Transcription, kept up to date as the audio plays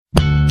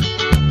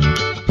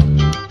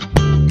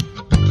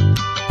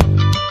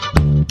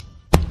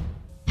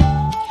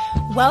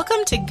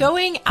Welcome to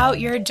Going Out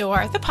Your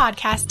Door, the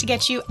podcast to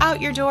get you out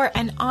your door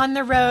and on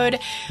the road.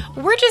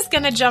 We're just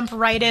going to jump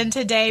right in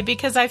today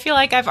because I feel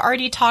like I've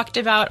already talked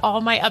about all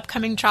my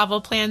upcoming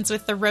travel plans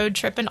with the road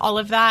trip and all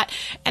of that.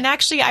 And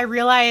actually, I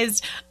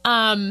realized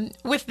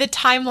with the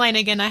timeline,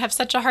 again, I have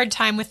such a hard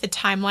time with the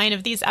timeline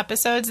of these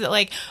episodes that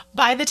like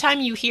by the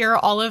time you hear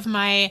all of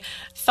my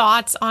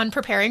thoughts on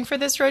preparing for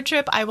this road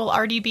trip, I will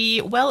already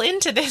be well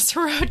into this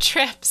road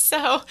trip.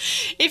 So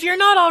if you're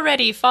not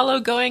already,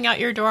 follow Going Out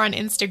Your Door on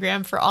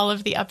Instagram for all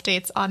of the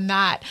updates on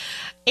that.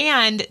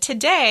 And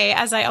today,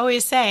 as I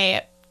always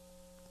say,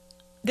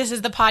 this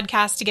is the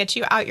podcast to get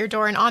you out your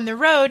door and on the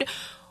road.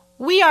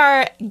 We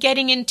are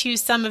getting into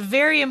some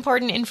very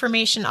important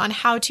information on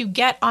how to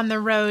get on the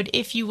road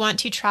if you want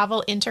to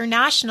travel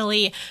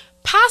internationally.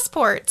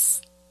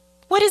 Passports.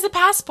 What is a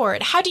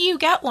passport? How do you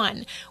get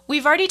one?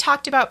 We've already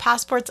talked about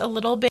passports a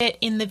little bit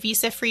in the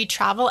visa-free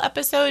travel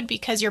episode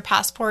because your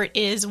passport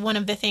is one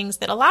of the things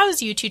that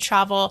allows you to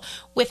travel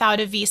without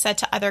a visa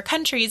to other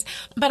countries.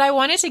 But I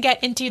wanted to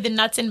get into the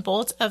nuts and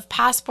bolts of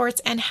passports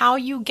and how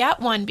you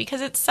get one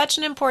because it's such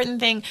an important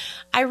thing.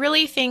 I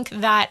really think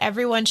that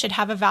everyone should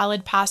have a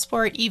valid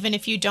passport even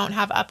if you don't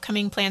have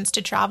upcoming plans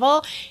to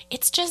travel.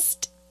 It's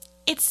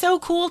so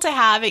cool to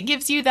have. It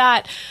gives you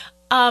that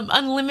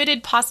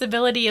unlimited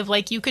possibility of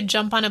like you could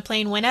jump on a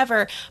plane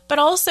whenever, but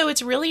also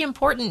it's really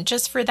important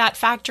just for that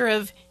factor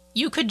of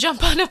you could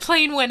jump on a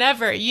plane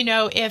whenever,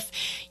 if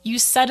you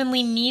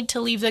suddenly need to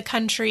leave the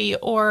country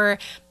or,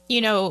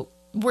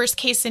 worst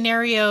case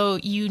scenario,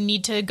 you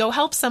need to go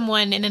help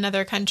someone in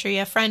another country,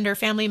 a friend or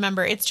family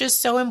member. It's just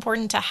so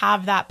important to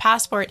have that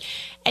passport.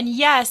 And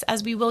yes,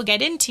 as we will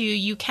get into,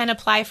 you can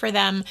apply for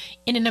them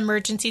in an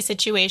emergency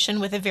situation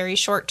with a very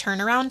short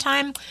turnaround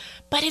time.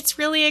 But it's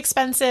really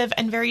expensive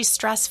and very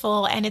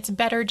stressful, and it's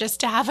better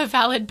just to have a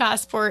valid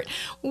passport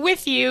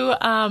with you.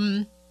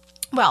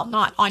 Well,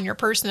 not on your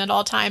person at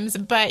all times,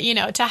 but,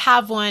 to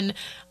have one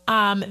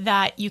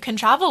that you can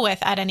travel with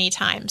at any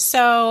time.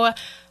 So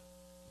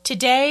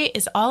today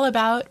is all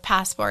about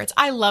passports.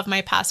 I love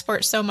my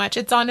passport so much.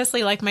 It's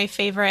honestly like my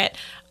favorite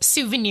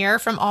souvenir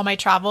from all my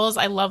travels.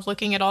 I love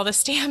looking at all the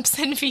stamps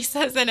and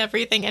visas and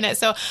everything in it.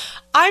 So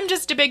I'm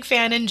just a big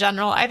fan in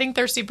general. I think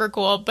they're super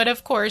cool. But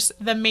of course,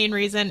 the main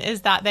reason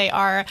is that they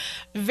are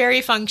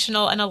very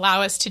functional and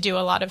allow us to do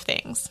a lot of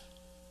things.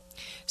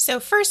 So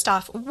first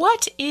off,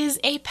 what is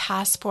a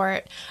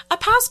passport? A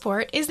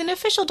passport is an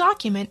official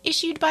document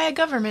issued by a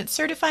government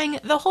certifying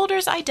the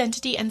holder's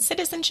identity and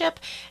citizenship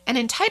and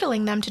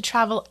entitling them to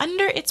travel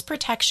under its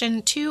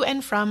protection to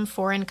and from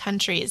foreign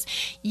countries.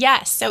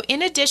 Yes, so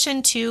in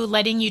addition to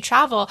letting you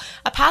travel,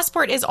 a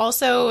passport is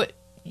also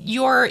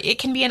it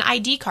can be an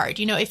ID card.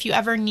 If you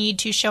ever need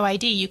to show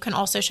ID, you can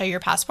also show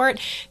your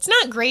passport. It's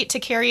not great to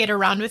carry it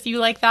around with you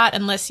like that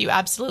unless you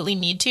absolutely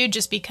need to,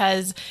 just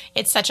because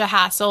it's such a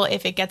hassle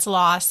if it gets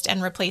lost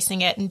and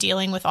replacing it and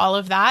dealing with all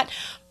of that.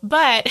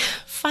 But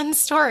fun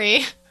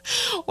story.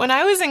 When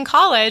I was in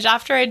college,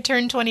 after I'd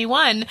turned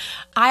 21,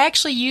 I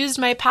actually used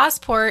my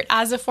passport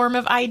as a form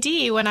of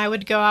ID when I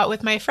would go out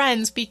with my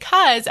friends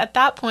because at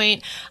that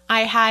point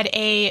I had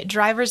a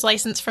driver's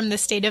license from the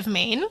state of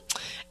Maine.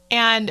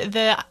 And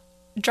the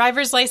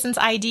driver's license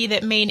ID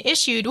that Maine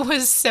issued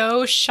was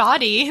so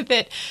shoddy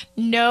that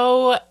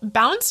no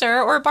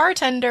bouncer or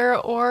bartender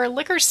or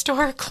liquor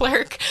store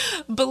clerk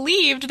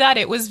believed that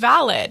it was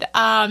valid.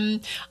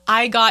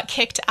 I got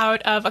kicked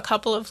out of a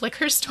couple of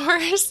liquor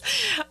stores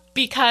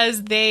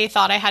because they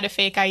thought I had a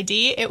fake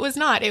ID. It was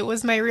not. It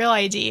was my real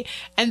ID.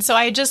 And so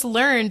I just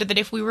learned that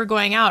if we were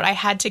going out, I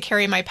had to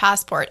carry my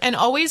passport. And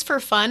always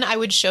for fun, I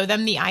would show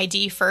them the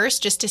ID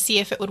first just to see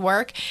if it would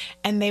work.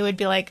 And they would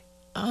be like,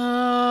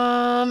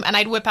 and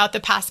I'd whip out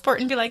the passport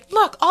and be like,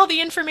 look, all the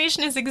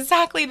information is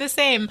exactly the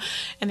same.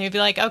 And they'd be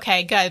like,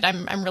 okay, good.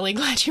 I'm really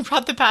glad you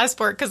brought the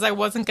passport because I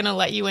wasn't going to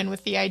let you in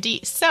with the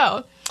ID.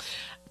 So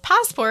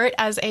passport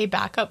as a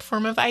backup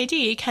form of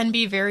ID can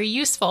be very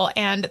useful,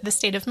 and the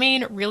state of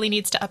Maine really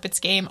needs to up its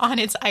game on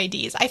its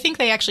IDs. I think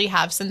they actually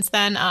have since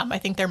then. I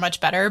think they're much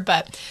better,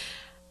 but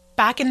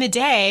back in the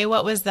day,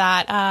 what was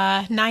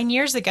that? 9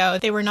 years ago,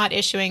 they were not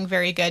issuing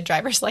very good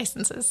driver's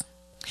licenses.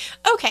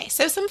 Okay,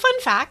 so some fun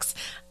facts.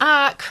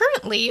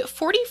 Currently,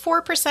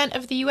 44%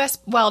 of the U.S.,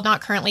 well, not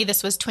currently,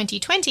 this was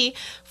 2020,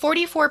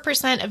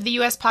 44% of the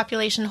U.S.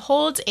 population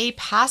holds a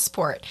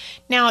passport.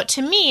 Now,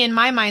 to me, in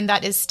my mind,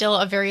 that is still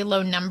a very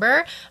low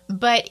number,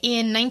 but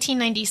in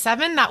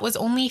 1997, that was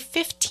only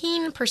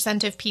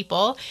 15% of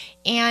people,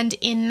 and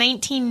in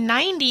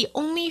 1990,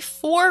 only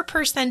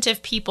 4%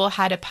 of people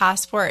had a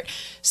passport.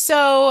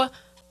 So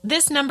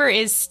this number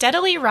is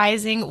steadily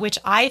rising, which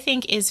I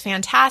think is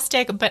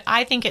fantastic, but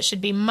I think it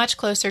should be much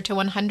closer to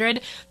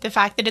 100. The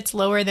fact that it's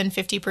lower than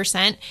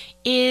 50%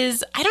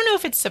 is, I don't know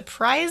if it's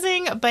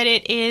surprising, but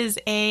it is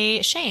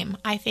a shame.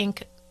 I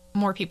think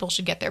more people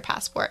should get their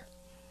passport.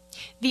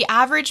 The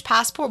average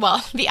passport,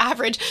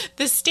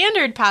 the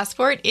standard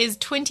passport is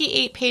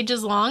 28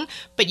 pages long,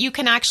 but you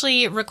can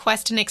actually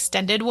request an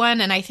extended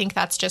one, and I think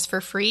that's just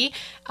for free,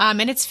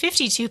 and it's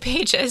 52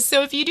 pages.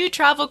 So if you do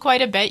travel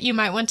quite a bit, you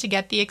might want to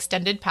get the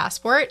extended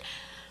passport.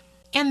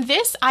 And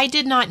this I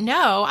did not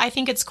know. I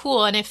think it's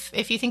cool. And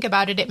if you think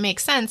about it, it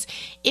makes sense.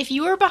 If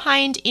you are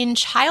behind in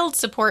child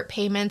support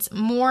payments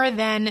more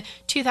than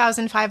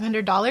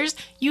 $2,500,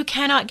 you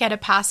cannot get a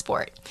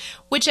passport.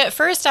 Which at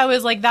first I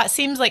was like, that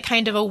seems like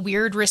kind of a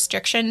weird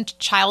restriction,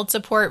 child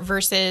support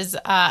versus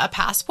a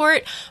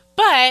passport.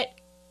 But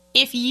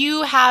if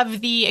you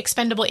have the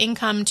expendable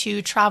income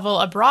to travel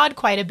abroad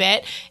quite a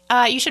bit,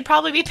 you should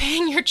probably be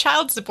paying your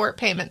child support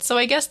payments. So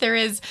I guess there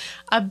is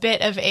a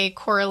bit of a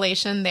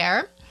correlation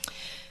there.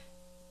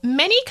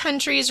 Many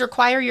countries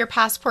require your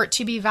passport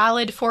to be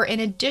valid for an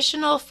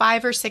additional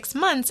 5 or 6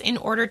 months in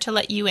order to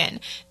let you in.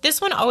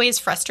 This one always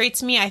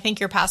frustrates me. I think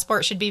your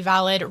passport should be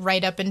valid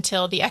right up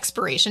until the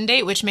expiration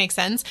date, which makes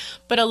sense.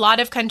 But a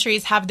lot of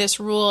countries have this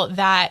rule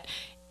that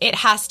it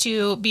has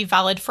to be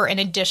valid for an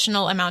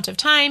additional amount of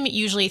time,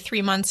 usually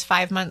 3 months,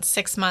 5 months,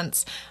 6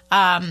 months,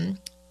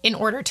 in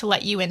order to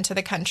let you into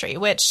the country,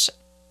 which,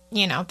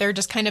 you know, they're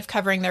just kind of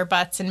covering their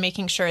butts and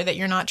making sure that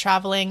you're not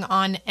traveling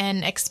on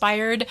an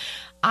expired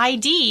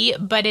ID,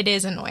 but it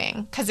is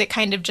annoying because it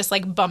kind of just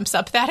like bumps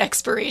up that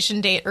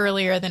expiration date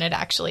earlier than it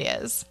actually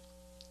is.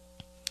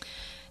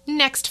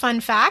 Next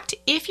fun fact,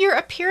 if your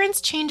appearance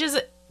changes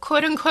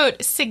quote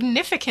unquote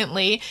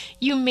significantly,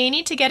 you may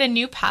need to get a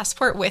new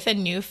passport with a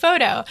new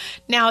photo.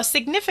 Now,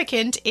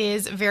 significant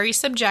is very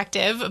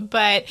subjective,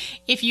 but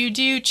if you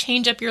do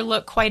change up your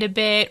look quite a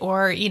bit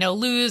or, you know,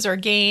 lose or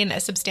gain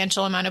a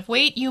substantial amount of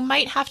weight, you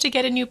might have to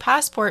get a new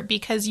passport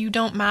because you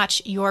don't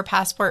match your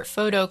passport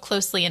photo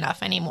closely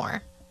enough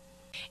anymore.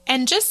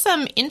 And just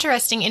some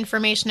interesting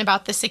information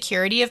about the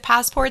security of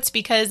passports,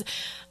 because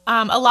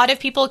a lot of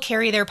people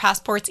carry their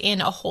passports in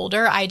a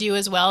holder. I do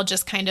as well,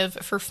 just kind of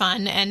for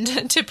fun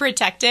and to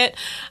protect it.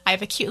 I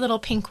have a cute little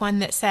pink one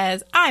that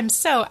says, "I'm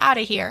so out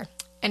of here."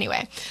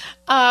 Anyway,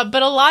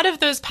 but a lot of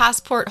those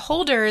passport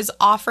holders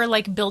offer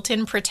like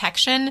built-in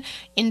protection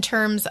in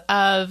terms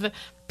of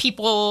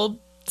people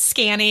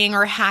scanning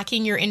or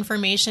hacking your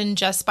information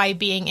just by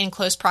being in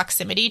close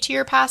proximity to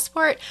your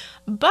passport.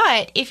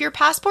 But if your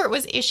passport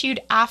was issued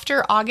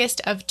after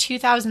August of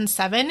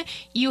 2007,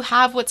 you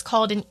have what's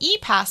called an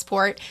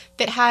e-passport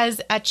that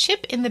has a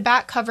chip in the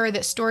back cover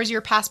that stores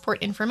your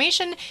passport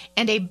information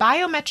and a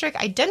biometric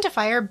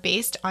identifier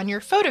based on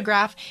your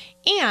photograph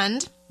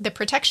and the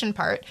protection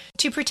part.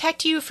 To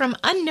protect you from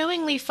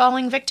unknowingly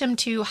falling victim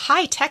to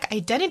high-tech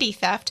identity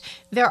theft,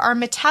 there are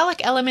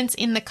metallic elements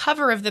in the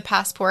cover of the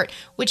passport,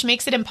 which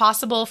makes it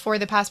impossible for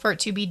the passport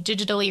to be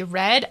digitally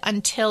read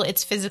until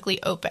it's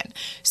physically open.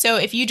 So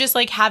if you just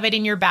like have it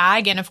in your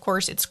bag and of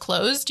course it's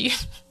closed,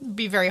 it'd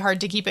be very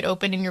hard to keep it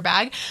open in your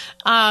bag.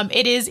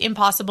 It is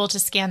impossible to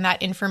scan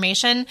that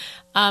information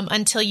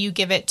until you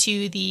give it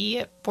to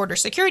the border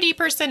security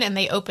person and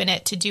they open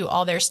it to do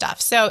all their stuff.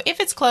 So if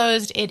it's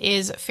closed, it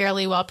is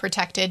fairly well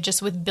protected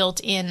just with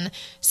built-in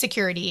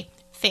security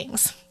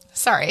things.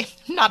 Sorry,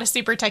 not a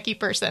super techie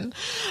person.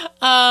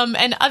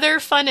 Another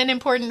fun and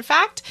important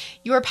fact,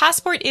 your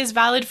passport is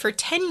valid for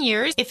 10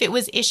 years if it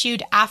was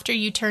issued after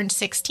you turned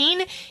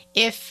 16.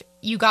 If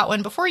you got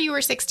one before you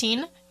were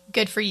 16,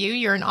 good for you.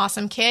 You're an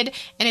awesome kid.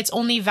 And it's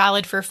only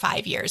valid for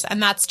 5 years.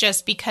 And that's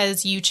just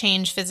because you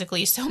change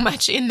physically so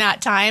much in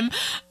that time.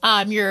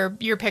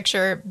 Your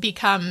picture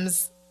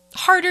becomes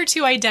harder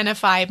to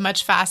identify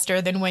much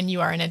faster than when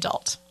you are an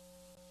adult.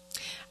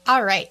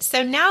 All right,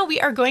 so now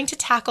we are going to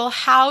tackle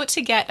how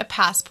to get a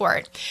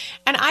passport.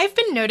 And I've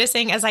been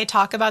noticing as I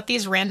talk about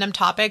these random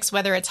topics,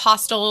 whether it's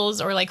hostels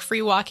or like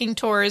free walking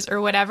tours or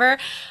whatever,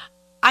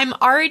 I'm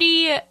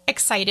already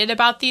excited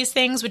about these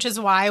things, which is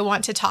why I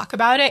want to talk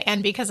about it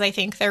and because I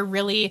think they're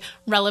really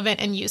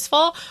relevant and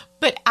useful.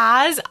 But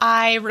as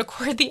I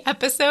record the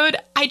episode,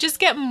 I just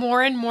get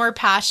more and more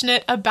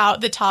passionate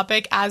about the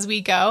topic as we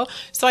go.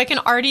 So I can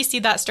already see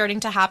that starting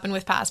to happen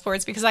with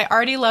passports because I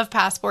already love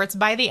passports.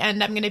 By the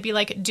end, I'm going to be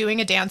like doing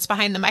a dance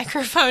behind the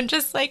microphone,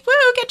 just like,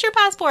 woo, get your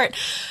passport.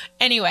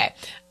 Anyway,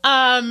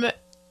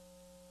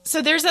 so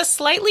there's a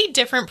slightly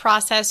different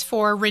process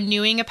for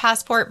renewing a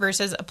passport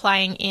versus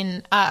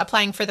applying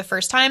for the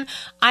first time.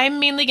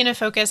 I'm mainly going to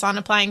focus on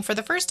applying for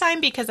the first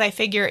time because I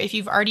figure if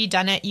you've already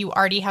done it, you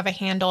already have a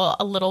handle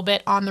a little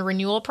bit on the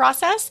renewal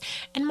process.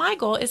 And my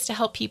goal is to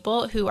help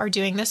people who are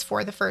doing this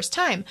for the first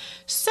time.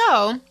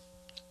 So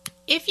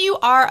if you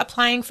are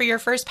applying for your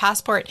first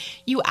passport,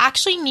 you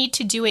actually need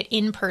to do it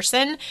in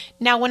person.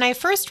 Now, when I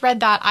first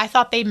read that, I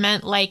thought they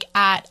meant like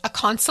at a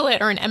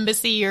consulate or an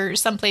embassy or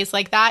someplace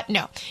like that.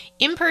 No,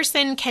 in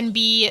person can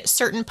be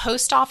certain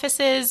post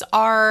offices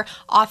are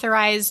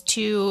authorized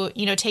to,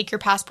 take your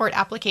passport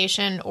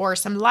application, or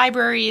some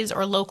libraries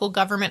or local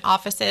government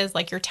offices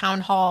like your town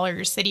hall or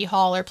your city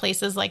hall or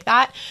places like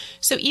that.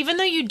 So even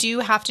though you do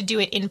have to do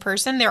it in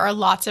person, there are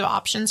lots of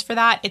options for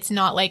that. It's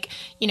not like,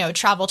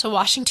 travel to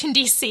Washington,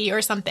 D.C.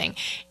 or something.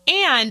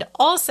 And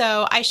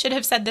also, I should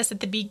have said this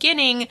at the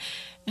beginning,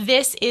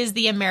 this is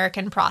the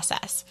American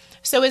process.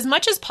 So as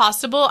much as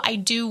possible, I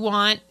do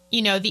want,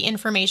 the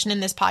information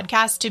in this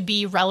podcast to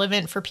be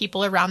relevant for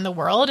people around the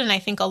world. And I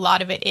think a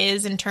lot of it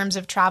is in terms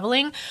of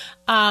traveling.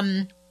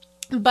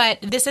 But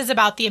this is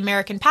about the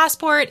American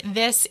passport.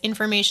 This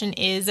information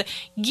is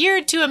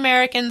geared to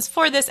Americans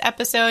for this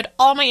episode.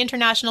 All my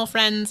international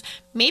friends,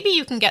 maybe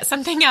you can get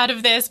something out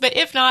of this, but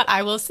if not,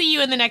 I will see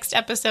you in the next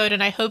episode,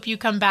 and I hope you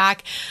come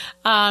back.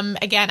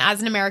 Again,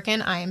 as an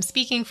American, I am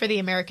speaking for the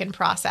American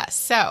process.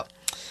 So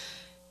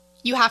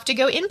you have to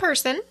go in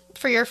person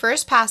for your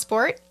first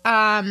passport.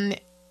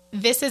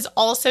 This is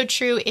also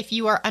true if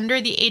you are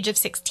under the age of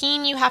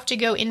 16, you have to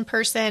go in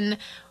person,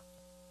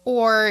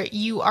 or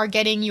you are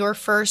getting your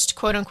first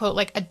quote unquote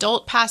like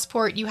adult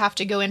passport, you have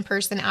to go in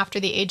person after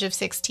the age of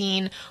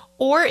 16.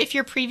 Or if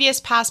your previous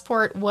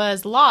passport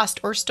was lost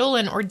or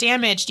stolen or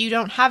damaged, you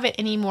don't have it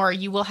anymore,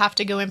 you will have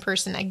to go in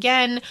person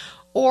again.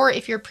 Or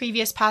if your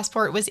previous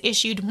passport was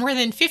issued more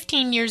than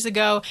 15 years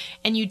ago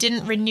and you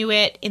didn't renew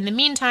it in the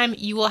meantime,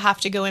 you will have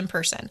to go in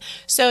person.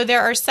 So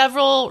there are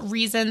several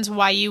reasons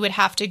why you would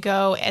have to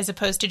go as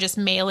opposed to just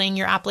mailing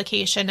your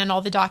application and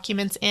all the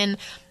documents in.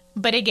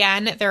 But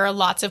again, there are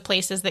lots of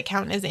places that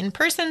count as in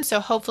person,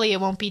 so hopefully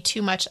it won't be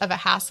too much of a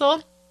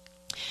hassle.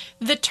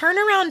 The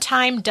turnaround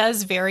time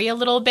does vary a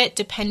little bit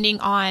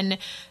depending on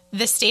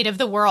the state of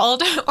the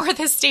world or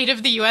the state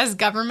of the US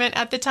government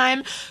at the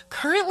time.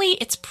 Currently,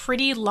 it's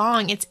pretty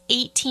long. It's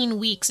 18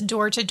 weeks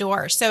door to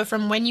door. So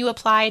from when you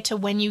apply to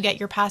when you get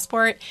your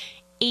passport,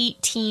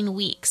 18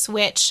 weeks,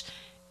 which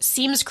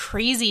seems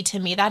crazy to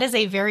me. That is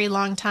a very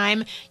long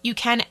time. You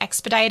can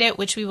expedite it,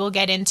 which we will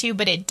get into,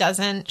 but it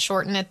doesn't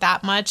shorten it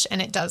that much,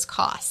 and it does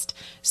cost.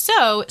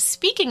 So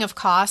speaking of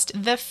cost,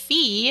 the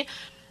fee,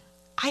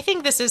 I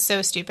think this is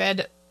so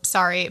stupid.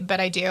 Sorry, but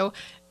I do.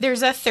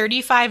 There's a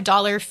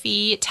 $35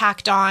 fee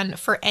tacked on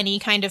for any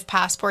kind of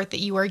passport that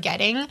you are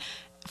getting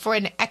for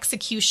an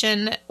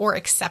execution or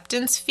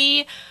acceptance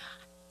fee.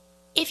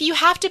 If you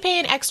have to pay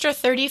an extra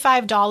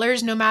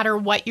 $35 no matter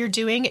what you're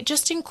doing,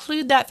 just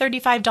include that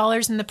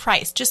 $35 in the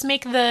price. Just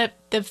make the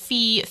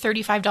fee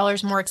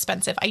 $35 more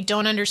expensive. I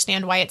don't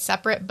understand why it's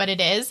separate, but it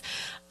is.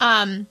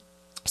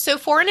 So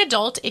for an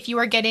adult, if you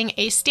are getting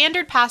a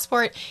standard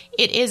passport,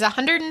 it is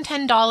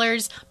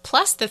 $110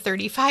 plus the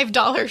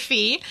 $35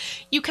 fee.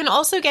 You can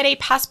also get a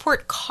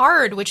passport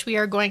card, which we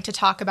are going to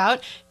talk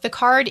about. The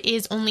card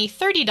is only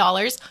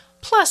 $30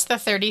 plus the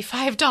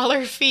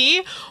 $35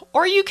 fee,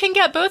 or you can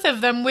get both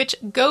of them, which,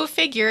 go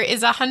figure,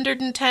 is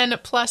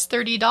 $110 plus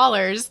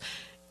 $30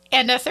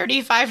 and a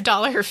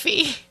 $35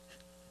 fee.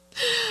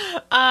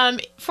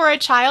 For a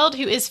child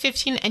who is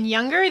 15 and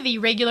younger, the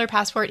regular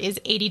passport is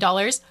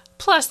 $80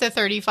 plus the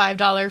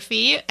 $35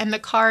 fee, and the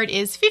card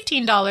is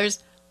 $15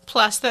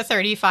 plus the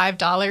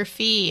 $35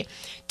 fee.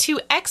 To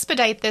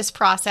expedite this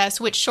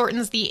process, which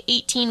shortens the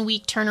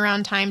 18-week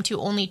turnaround time to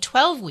only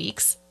 12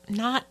 weeks,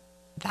 not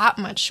that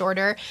much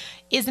shorter,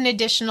 is an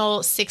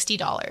additional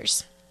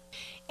 $60.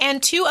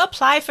 And to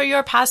apply for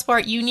your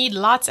passport, you need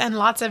lots and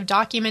lots of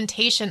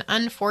documentation,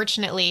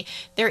 unfortunately.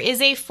 There is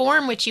a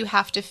form which you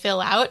have to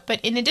fill out, but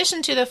in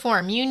addition to the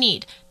form, you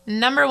need,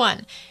 number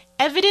 1,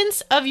 evidence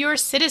of your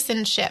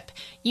citizenship.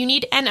 You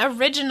need an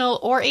original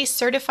or a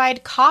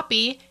certified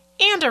copy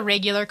and a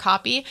regular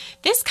copy.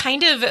 This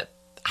kind of,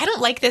 I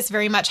don't like this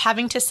very much,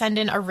 having to send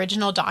in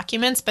original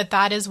documents, but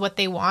that is what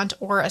they want,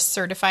 or a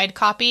certified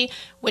copy,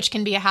 which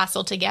can be a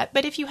hassle to get.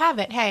 But if you have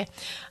it, hey.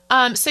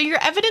 So your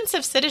evidence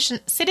of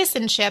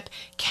citizenship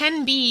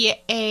can be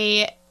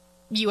a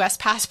U.S.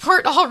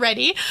 passport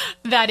already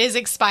that is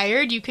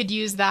expired. You could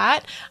use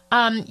that.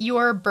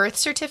 Your birth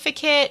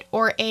certificate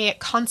or a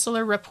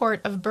consular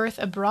report of birth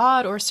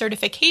abroad or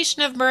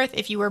certification of birth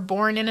if you were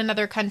born in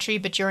another country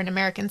but you're an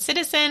American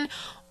citizen,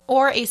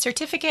 or a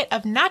certificate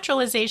of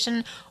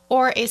naturalization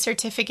or a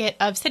certificate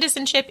of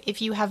citizenship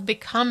if you have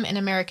become an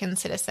American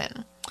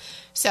citizen.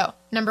 So,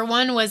 number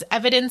 1 was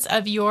evidence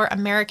of your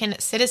American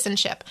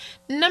citizenship.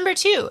 Number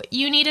 2,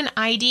 you need an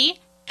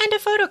ID and a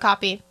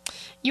photocopy.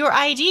 Your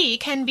ID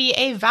can be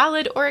a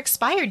valid or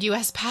expired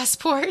U.S.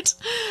 passport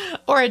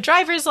or a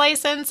driver's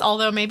license,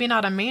 although maybe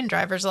not a Maine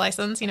driver's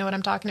license. You know what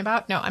I'm talking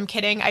about? No, I'm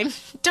kidding. I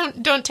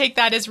don't take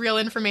that as real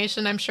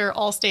information. I'm sure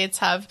all states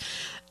have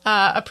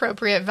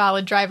appropriate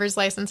valid driver's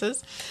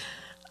licenses.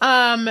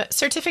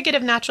 Certificate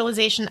of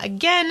naturalization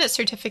again,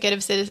 certificate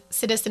of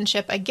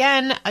citizenship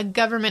again, a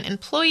government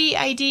employee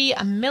ID,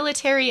 a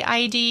military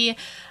ID,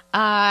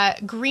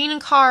 green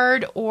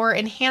card or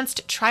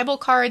enhanced tribal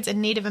cards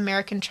and Native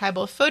American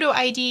tribal photo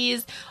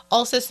IDs.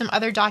 Also some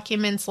other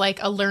documents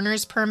like a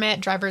learner's permit,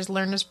 driver's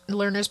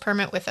learner's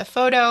permit with a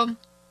photo,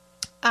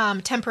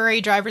 temporary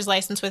driver's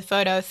license with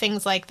photo,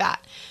 things like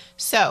that.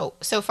 So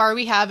far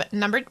we have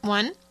number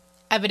 1,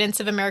 evidence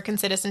of American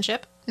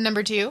citizenship.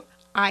 Number 2,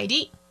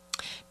 ID.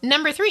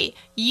 Number 3,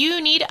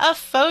 you need a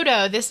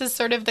photo. This is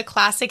sort of the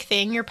classic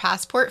thing, your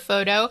passport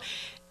photo.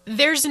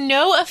 There's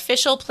no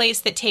official place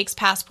that takes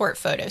passport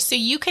photos, so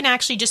you can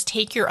actually just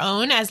take your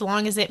own as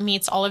long as it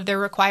meets all of their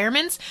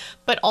requirements,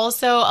 but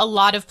also a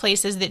lot of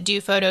places that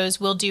do photos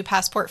will do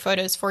passport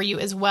photos for you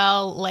as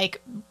well, like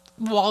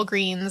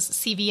Walgreens,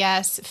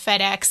 CVS,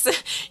 FedEx,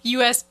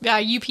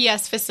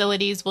 UPS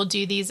facilities will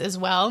do these as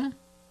well.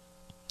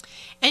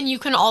 And you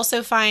can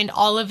also find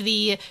all of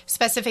the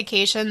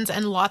specifications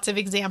and lots of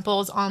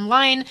examples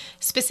online,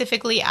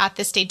 specifically at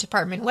the State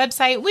Department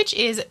website, which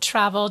is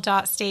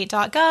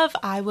travel.state.gov.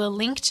 I will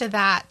link to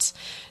that.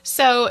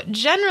 So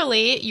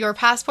generally, your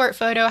passport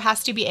photo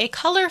has to be a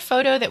color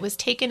photo that was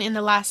taken in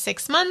the last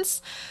 6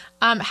 months.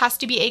 Has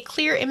to be a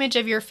clear image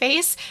of your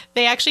face.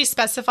 They actually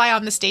specify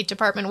on the State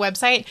Department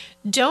website,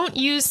 don't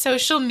use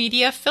social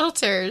media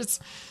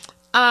filters.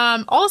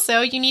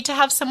 Also, you need to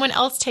have someone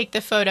else take the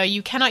photo.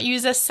 You cannot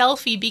use a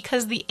selfie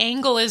because the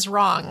angle is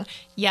wrong.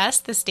 Yes,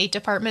 the State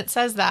Department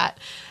says that.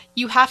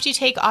 You have to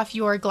take off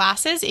your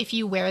glasses if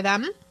you wear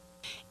them.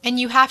 And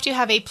you have to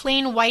have a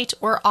plain white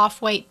or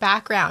off-white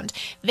background.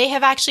 They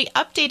have actually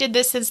updated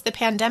this since the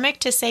pandemic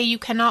to say you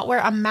cannot wear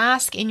a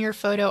mask in your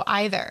photo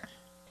either.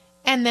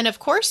 And then, of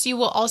course, you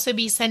will also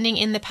be sending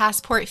in the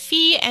passport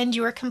fee and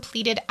your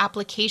completed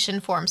application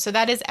form. So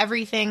that is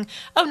everything.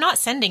 Oh, not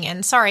sending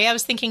in. Sorry, I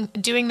was thinking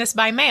doing this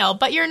by mail,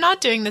 but you're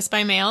not doing this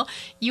by mail.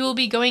 You will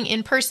be going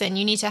in person.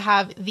 You need to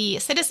have the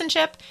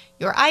citizenship,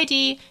 your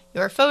ID,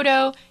 your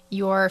photo,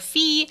 your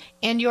fee,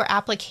 and your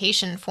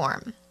application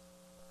form.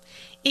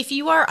 If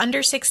you are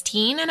under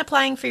 16 and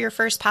applying for your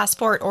first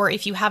passport, or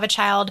if you have a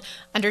child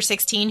under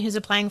 16 who's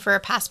applying for a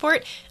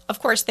passport, of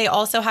course, they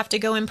also have to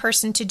go in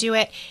person to do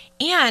it.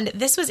 And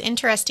this was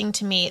interesting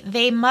to me.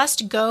 They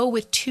must go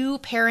with 2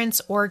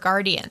 parents or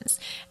guardians.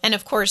 And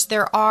of course,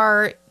 there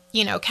are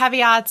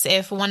caveats.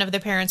 If one of the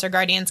parents or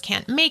guardians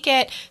can't make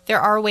it, there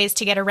are ways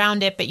to get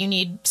around it, but you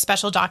need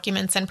special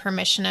documents and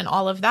permission and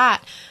all of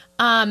that.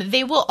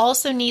 They will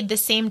also need the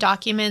same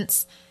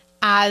documents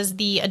as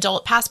the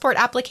adult passport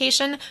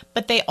application,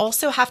 but they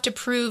also have to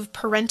prove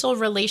parental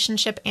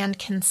relationship and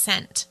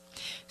consent.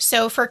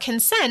 So for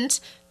consent,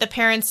 the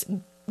parents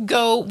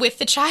go with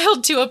the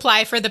child to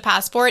apply for the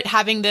passport.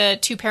 Having the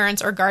 2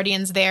 parents or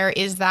guardians there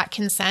is that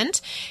consent.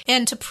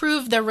 And to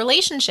prove the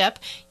relationship,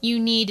 you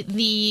need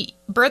the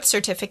birth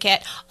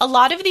certificate. A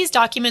lot of these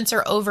documents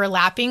are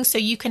overlapping, so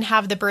you can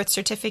have the birth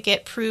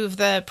certificate prove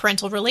the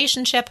parental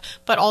relationship,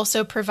 but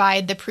also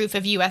provide the proof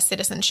of U.S.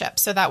 citizenship.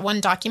 So that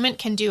one document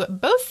can do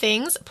both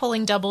things,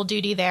 pulling double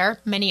duty there.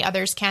 Many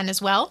others can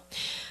as well.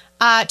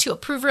 To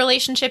approve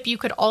relationship, you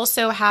could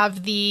also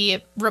have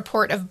the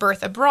report of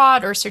birth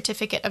abroad or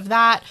certificate of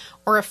that,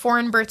 or a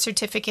foreign birth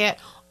certificate,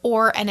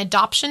 or an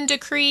adoption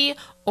decree,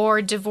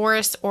 or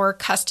divorce or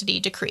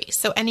custody decree.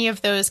 So any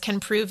of those can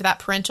prove that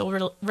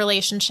parental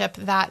relationship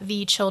that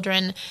the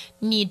children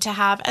need to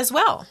have as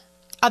well.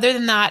 Other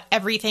than that,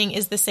 everything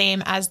is the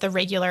same as the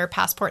regular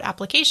passport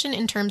application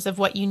in terms of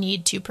what you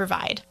need to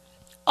provide,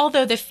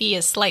 although the fee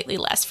is slightly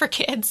less for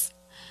kids.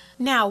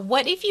 Now,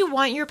 what if you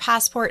want your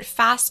passport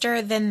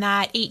faster than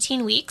that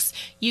 18 weeks?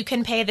 You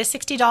can pay the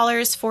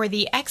 $60 for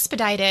the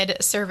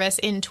expedited service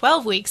in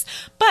 12 weeks,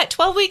 but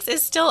 12 weeks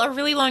is still a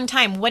really long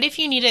time. What if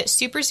you need it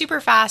super,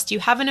 super fast? You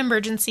have an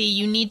emergency,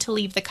 you need to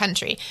leave the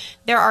country.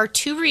 There are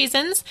 2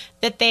 reasons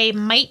that they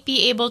might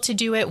be able to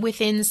do it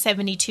within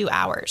 72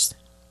 hours.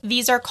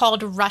 These are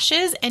called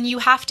rushes, and you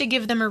have to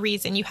give them a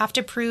reason. You have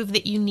to prove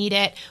that you need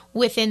it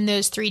within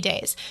those 3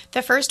 days.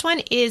 The first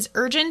one is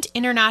urgent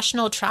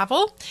international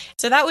travel.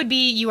 So that would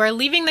be you are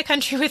leaving the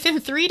country within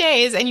 3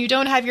 days and you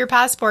don't have your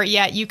passport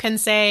yet. You can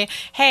say,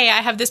 hey,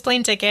 I have this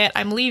plane ticket.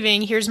 I'm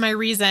leaving. Here's my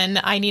reason.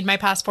 I need my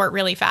passport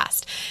really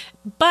fast.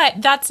 But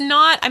that's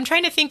not, I'm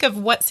trying to think of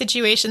what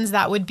situations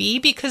that would be,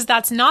 because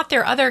that's not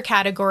their other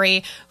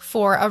category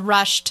for a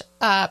rushed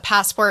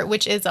passport,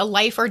 which is a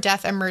life or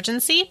death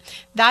emergency.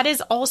 That is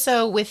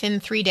also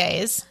within 3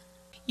 days.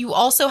 You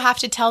also have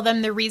to tell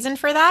them the reason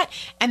for that,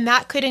 and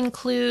that could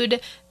include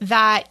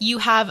that you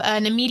have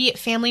an immediate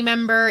family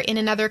member in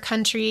another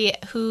country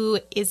who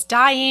is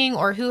dying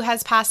or who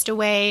has passed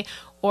away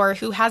or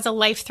who has a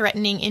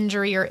life-threatening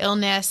injury or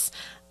illness,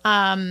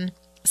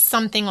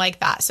 something like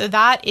that. So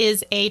that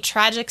is a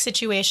tragic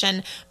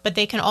situation, but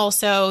they can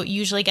also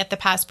usually get the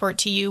passport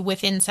to you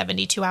within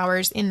 72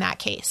 hours in that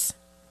case.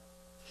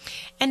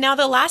 And now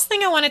the last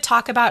thing I want to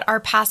talk about are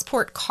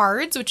passport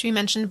cards, which we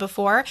mentioned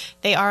before.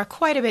 They are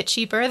quite a bit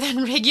cheaper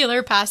than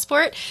regular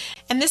passport.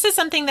 And this is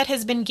something that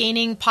has been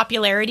gaining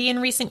popularity in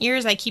recent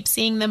years. I keep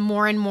seeing them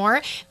more and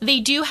more.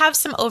 They do have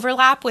some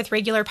overlap with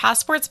regular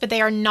passports, but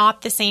they are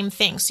not the same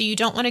thing. So you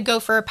don't want to go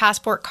for a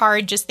passport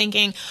card just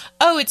thinking,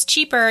 oh, it's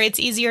cheaper, it's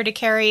easier to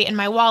carry in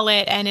my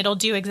wallet, and it'll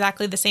do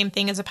exactly the same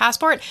thing as a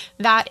passport.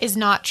 That is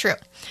not true.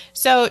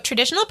 So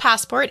traditional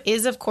passport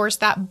is, of course,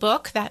 that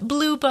book, that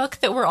blue book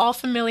that we're all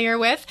familiar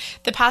with.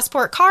 The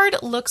passport card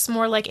looks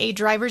more like a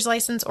driver's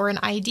license or an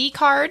ID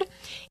card.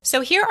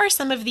 So here are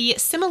some of the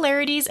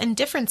similarities and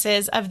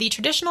differences of the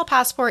traditional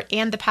passport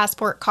and the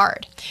passport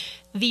card.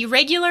 The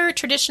regular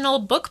traditional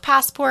book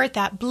passport,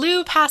 that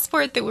blue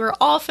passport that we're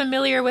all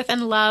familiar with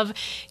and love,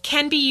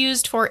 can be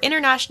used for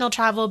international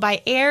travel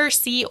by air,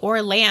 sea,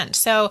 or land.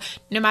 So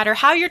no matter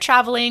how you're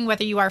traveling,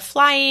 whether you are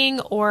flying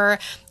or,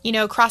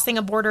 crossing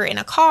a border in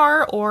a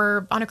car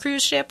or on a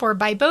cruise ship or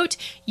by boat,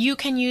 you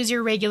can use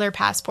your regular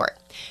passport.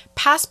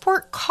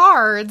 Passport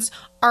cards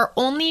are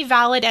only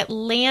valid at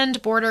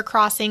land border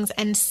crossings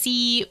and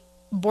sea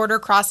border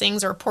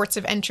crossings or ports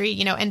of entry,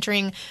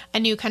 entering a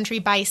new country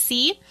by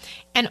sea,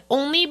 and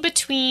only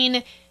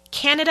between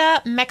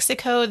Canada,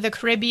 Mexico, the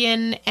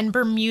Caribbean, and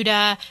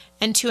Bermuda,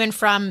 and to and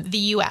from the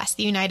US,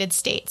 the United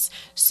States.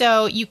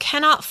 So you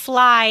cannot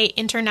fly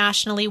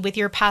internationally with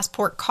your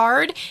passport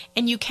card,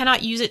 and you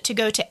cannot use it to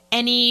go to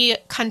any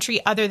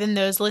country other than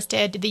those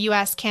listed: the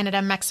US,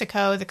 Canada,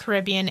 Mexico, the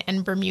Caribbean,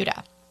 and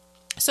Bermuda.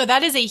 So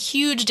that is a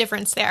huge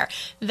difference there.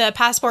 The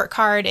passport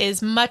card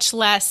is much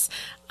less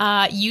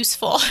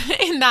useful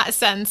in that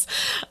sense.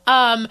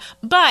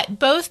 But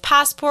both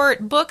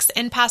passport books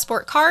and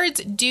passport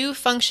cards do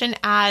function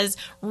as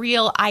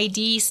real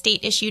ID,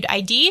 state-issued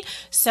ID.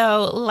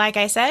 So like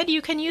I said,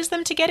 you can use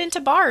them to get into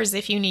bars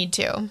if you need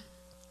to.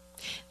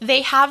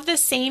 They have the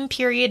same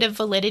period of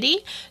validity.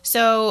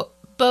 So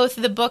both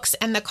the books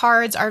and the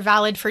cards are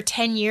valid for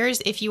 10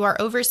 years if you are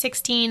over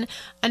 16.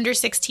 Under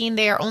 16,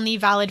 they are only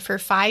valid for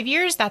 5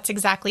 years. That's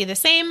exactly the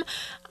same.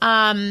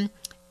 And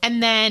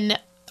then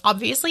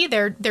obviously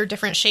they're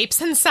different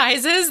shapes and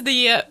sizes.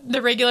 The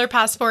regular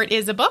passport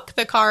is a book.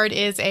 The card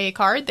is a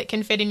card that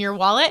can fit in your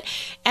wallet.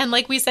 And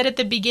like we said at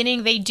the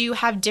beginning, they do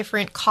have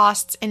different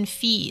costs and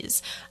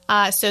fees.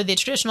 So the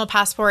traditional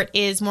passport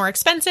is more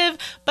expensive,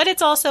 but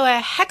it's also a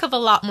heck of a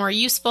lot more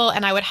useful,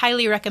 and I would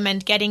highly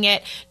recommend getting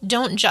it.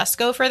 Don't just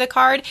go for the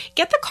card.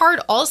 Get the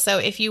card also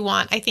if you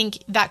want. I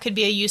think that could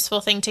be a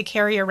useful thing to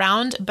carry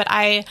around, but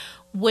I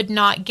would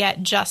not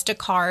get just a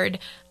card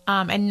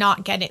and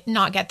not get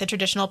the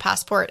traditional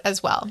passport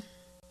as well.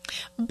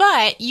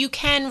 But you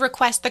can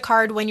request the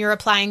card when you're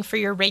applying for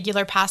your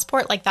regular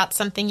passport. Like, that's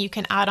something you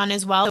can add on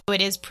as well. So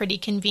it is pretty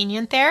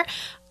convenient there.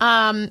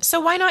 So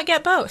why not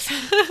get both?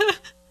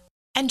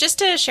 And just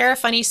to share a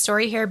funny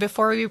story here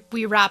before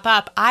we wrap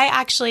up, I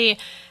actually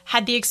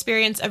had the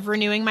experience of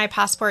renewing my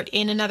passport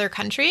in another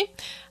country.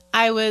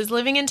 I was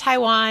living in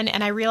Taiwan,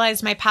 and I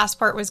realized my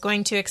passport was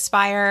going to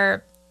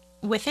expire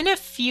within a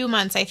few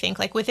months, I think,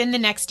 like within the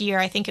next year.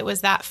 I think it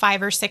was that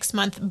 5 or 6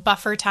 month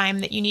buffer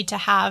time that you need to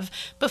have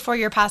before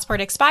your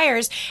passport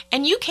expires.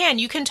 And you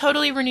can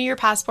totally renew your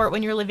passport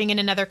when you're living in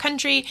another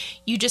country.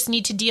 You just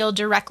need to deal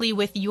directly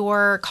with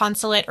your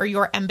consulate or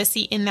your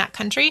embassy in that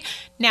country.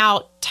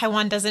 Now,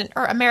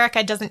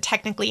 America doesn't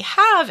technically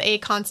have a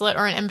consulate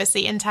or an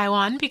embassy in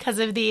Taiwan because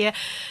of the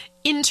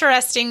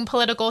interesting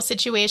political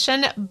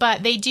situation,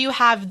 but they do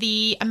have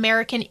the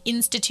American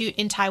Institute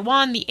in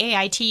Taiwan, the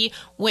AIT,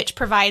 which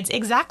provides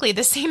exactly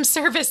the same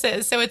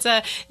services. So it's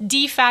a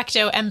de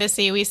facto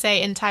embassy, we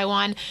say, in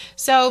Taiwan.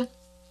 So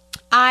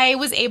I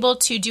was able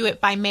to do it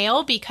by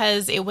mail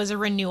because it was a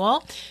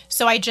renewal.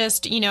 So I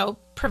just,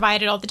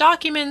 provided all the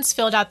documents,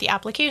 filled out the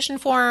application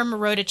form,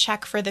 wrote a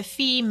check for the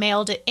fee,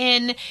 mailed it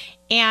in,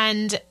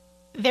 and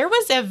there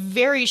was a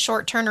very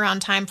short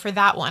turnaround time for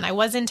that one. I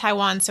was in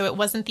Taiwan, so it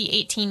wasn't the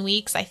 18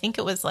 weeks. I think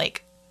it was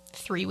like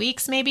 3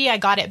 weeks maybe. I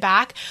got it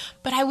back.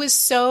 But I was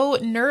so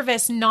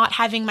nervous not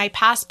having my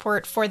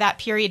passport for that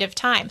period of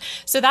time.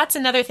 So that's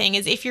another thing,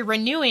 is if you're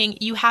renewing,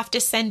 you have to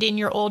send in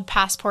your old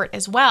passport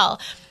as well,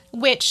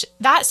 which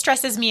that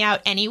stresses me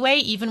out anyway,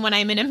 even when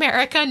I'm in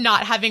America,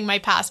 not having my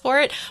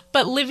passport.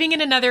 But living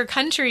in another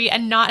country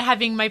and not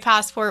having my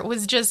passport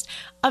was just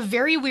a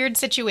very weird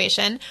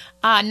situation.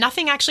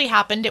 Nothing actually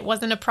happened. It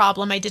wasn't a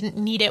problem. I didn't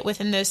need it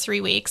within those 3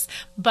 weeks,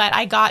 but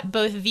I got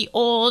both the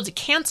old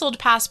canceled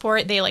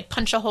passport. They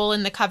punch a hole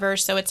in the cover,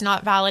 so it's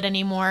not valid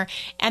anymore.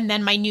 And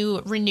then my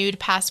new renewed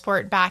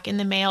passport back in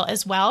the mail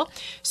as well.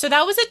 So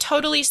that was a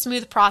totally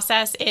smooth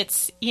process.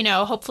 It's,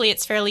 hopefully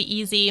it's fairly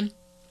easy.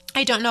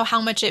 I don't know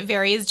how much it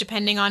varies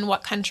depending on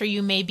what country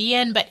you may be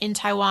in, but in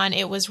Taiwan,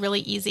 it was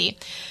really easy.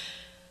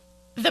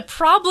 The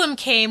problem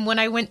came when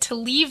I went to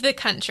leave the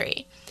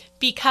country,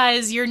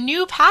 because your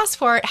new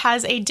passport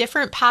has a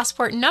different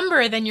passport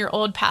number than your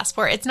old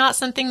passport. It's not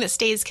something that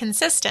stays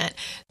consistent.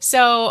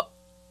 So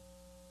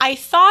I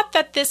thought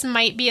that this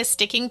might be a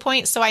sticking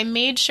point, so I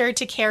made sure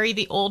to carry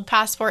the old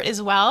passport as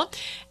well.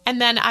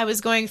 And then I was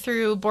going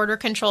through border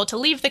control to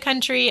leave the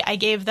country. I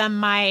gave them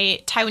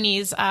my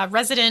Taiwanese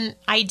resident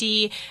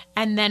ID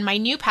and then my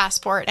new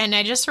passport, and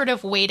I just sort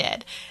of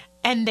waited.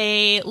 And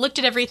they looked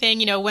at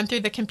everything, went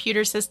through the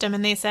computer system,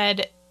 and they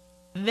said,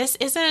 this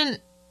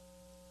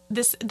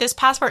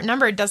passport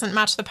number doesn't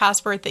match the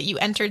passport that you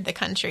entered the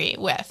country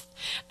with.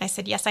 I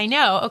said, yes, I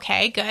know.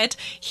 Okay, good.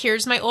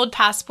 Here's my old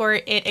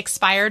passport. It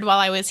expired while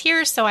I was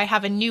here, so I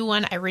have a new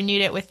one. I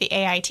renewed it with the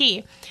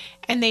AIT.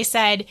 And they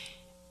said,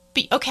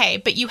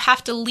 but you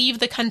have to leave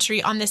the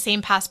country on the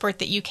same passport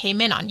that you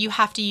came in on. You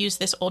have to use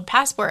this old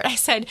passport. I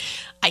said,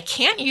 I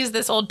can't use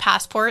this old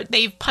passport.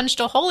 They've punched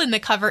a hole in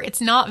the cover.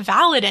 It's not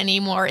valid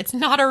anymore. It's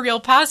not a real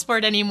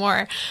passport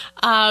anymore.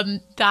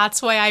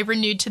 That's why I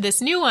renewed to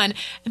this new one.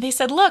 And they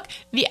said, look,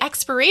 the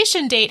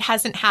expiration date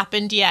hasn't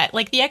happened yet.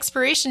 The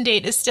expiration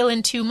date is still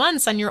in 2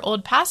 months on your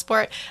old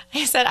passport.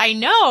 I said, I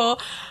know,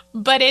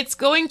 but it's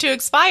going to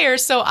expire.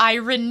 So I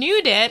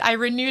renewed it. I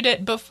renewed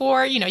it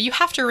before, you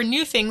have to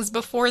renew things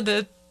before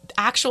the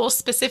actual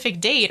specific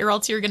date, or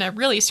else you're going to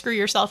really screw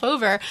yourself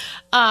over.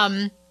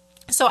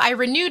 So I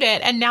renewed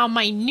it, and now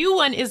my new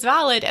one is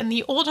valid and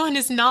the old one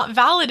is not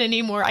valid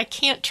anymore. I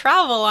can't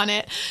travel on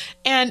it.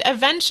 And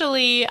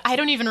eventually, I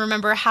don't even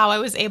remember how I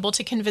was able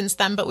to convince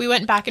them, but we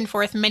went back and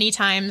forth many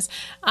times.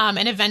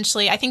 And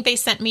eventually, I think they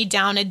sent me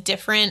down a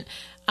different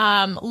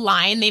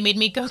line. They made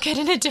me go get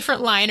in a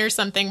different line or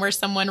something where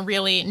someone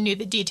really knew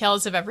the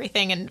details of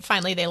everything, and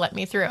finally they let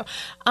me through.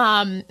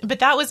 But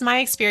that was my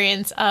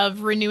experience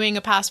of renewing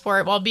a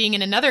passport while being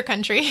in another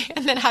country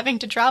and then having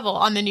to travel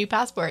on the new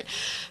passport.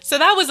 So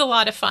that was a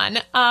lot of fun.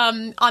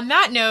 On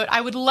that note,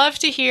 I would love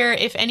to hear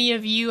if any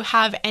of you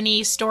have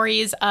any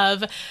stories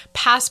of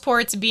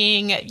passports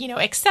being,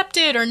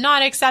 accepted or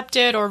not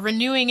accepted, or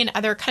renewing in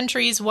other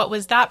countries. What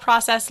was that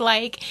process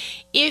like?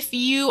 If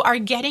you are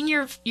getting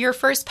your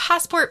first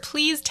passport,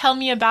 please tell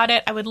me about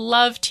it. I would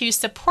love to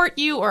support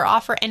you or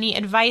offer any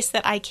advice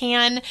that I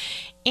can.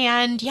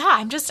 And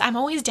yeah, I'm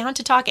always down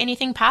to talk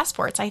anything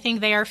passports. I think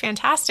they are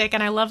fantastic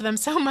and I love them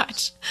so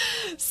much.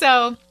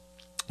 So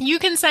you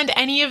can send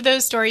any of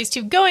those stories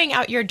to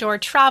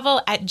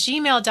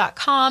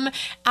goingoutyourdoortravel@gmail.com.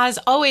 As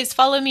always,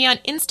 follow me on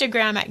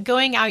Instagram at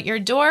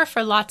goingoutyourdoor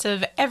for lots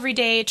of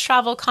everyday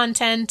travel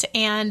content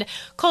and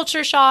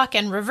culture shock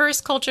and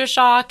reverse culture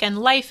shock and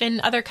life in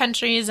other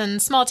countries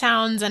and small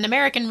towns and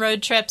American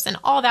road trips and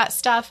all that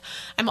stuff.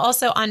 I'm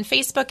also on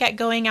Facebook at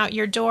Going Out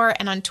Your Door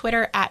and on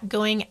Twitter at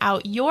Going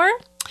Out Your.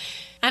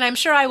 And I'm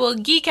sure I will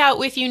geek out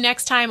with you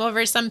next time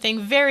over something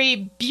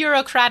very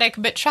bureaucratic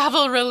but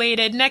travel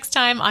related next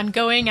time on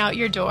Going Out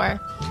Your Door.